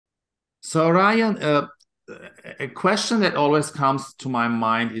So Ryan, a question that always comes to my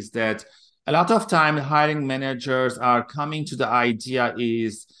mind is that a lot of time hiring managers are coming to the idea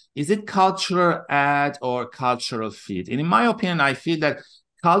is it cultural add or cultural fit? And in my opinion, I feel that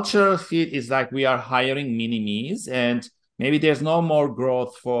cultural fit is like we are hiring mini-me's and maybe there's no more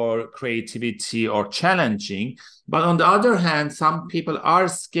growth for creativity or challenging. But on the other hand, some people are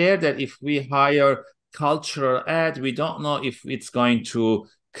scared that if we hire cultural add, we don't know if it's going to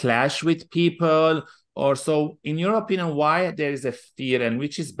clash with people or so. In your opinion, why there is a fear and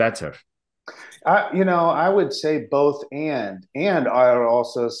which is better? I would say both and I would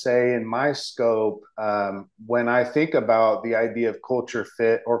also say in my scope, when I think about the idea of culture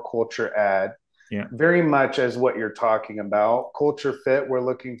fit or culture add, Yeah. very much as what you're talking about. Culture fit, we're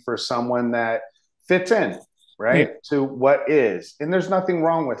looking for someone that fits in, Yeah. right, to what is. And there's nothing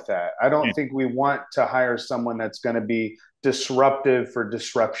wrong with that. I Yeah. don't think we want to hire someone that's going to be disruptive for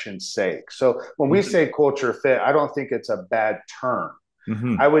disruption's sake. So when we Mhm. say culture fit, I don't think it's a bad term. I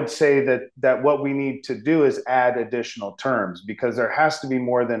Mhm. would say that what we need to do is add additional terms because there has to be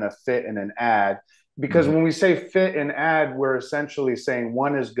more than a fit and an add. Because Mhm. when we say fit and add, we're essentially saying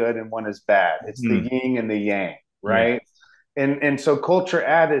one is good and one is bad. It's the Mhm. yin and the yang, Yeah. right? And so culture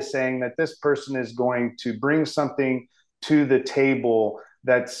add is saying that this person is going to bring something to the table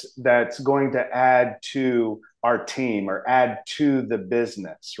that's going to add to our team or add to the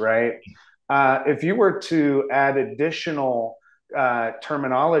business, right? If you were to add additional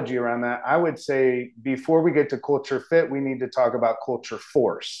terminology around that, I would say before we get to culture fit, we need to talk about culture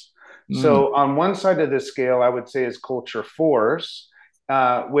force. Mm. So, on one side of the scale, I would say is culture force,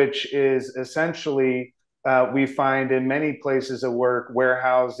 which is essentially we find in many places of work,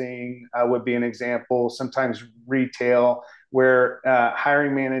 warehousing would be an example, sometimes retail, where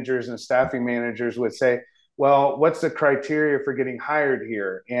hiring managers and staffing managers would say, well, what's the criteria for getting hired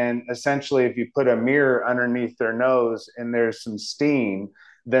here? And essentially, if you put a mirror underneath their nose and there's some steam,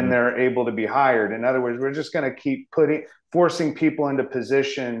 then Mm. they're able to be hired. In other words, we're just going to keep forcing people into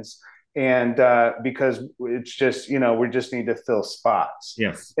positions, and because it's just, we just need to fill spots.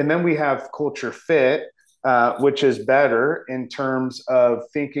 Yes. And then we have culture fit, which is better in terms of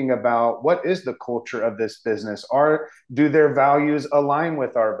thinking about what is the culture of this business? Do their values align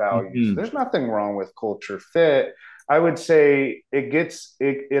with our values? Mhm. There's nothing wrong with culture fit. I would say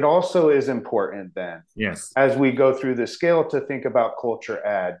it also is important then Yes. as we go through the scale to think about culture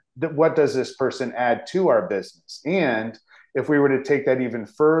add. What does this person add to our business? And if we were to take that even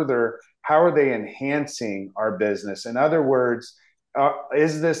further, how are they enhancing our business? In other words,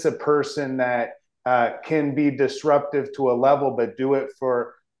 is this a person that can be disruptive to a level, but do it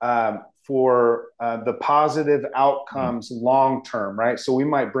for the positive Mm. outcomes long term, right? So we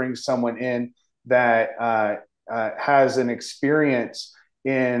might bring someone in that has an experience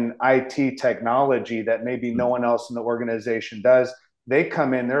in IT technology that maybe no Mm. one else in the organization does. They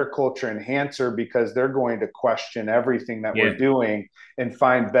come in, they're a culture enhancer because they're going to question everything that we're Yeah. doing and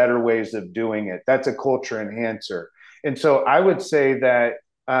find better ways of doing it. That's a culture enhancer. And so I would say that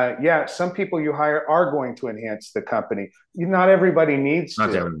yeah, some people you hire are going to enhance the company. Not everybody needs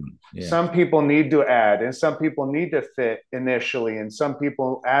Not to. everyone. Yeah. Some people need to add, and some people need to fit initially, and some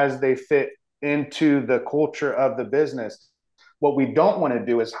people, as they fit into the culture of the business. What we don't want to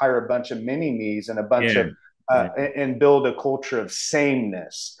do is hire a bunch of mini me's and a bunch Yeah. of Yeah. and build a culture of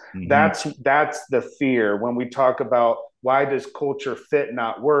sameness. Mhm. That's the fear when we talk about why does culture fit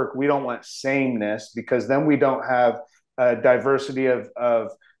not work. We don't want sameness because then we don't have a diversity of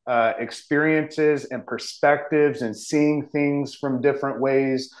experiences and perspectives and seeing things from different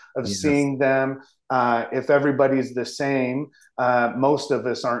ways of Yes. seeing them. If everybody's the same, most of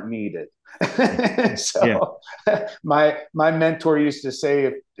us aren't needed. Yeah. So my mentor used to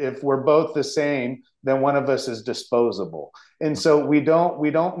say, if we're both the same, then one of us is disposable. And so we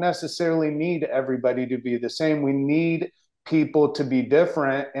don't necessarily need everybody to be the same. We need people to be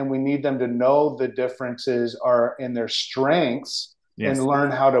different, and we need them to know the differences are in their strengths and Yes.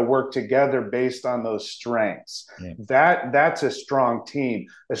 learn how to work together based on those strengths. Yeah. That's a strong team.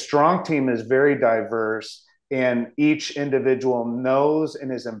 A strong team is very diverse, and each individual knows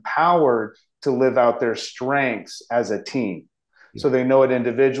and is empowered to live out their strengths as a team. Yeah. So they know it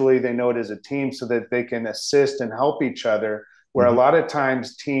individually, they know it as a team so that they can assist and help each other. Where a Mhm. lot of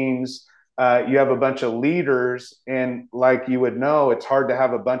times teams, you have a bunch of leaders, and like you would know, it's hard to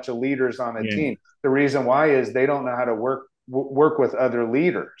have a bunch of leaders on a Yeah. team. The reason why is they don't know how to work with other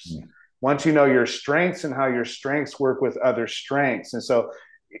leaders. Yeah. Once you know your strengths and how your strengths work with other strengths. And so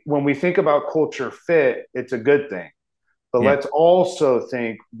when we think about culture fit, it's a good thing. But Yeah. let's also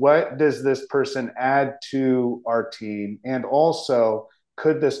think, what does this person add to our team? And also,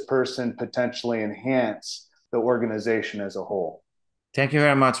 could this person potentially enhance the organization as a whole? Thank you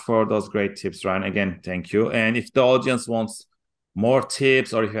very much for those great tips, Ryan. Again, thank you. And if the audience wants more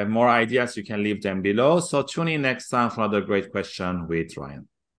tips or if you have more ideas, you can leave them below. So tune in next time for another great question with Ryan.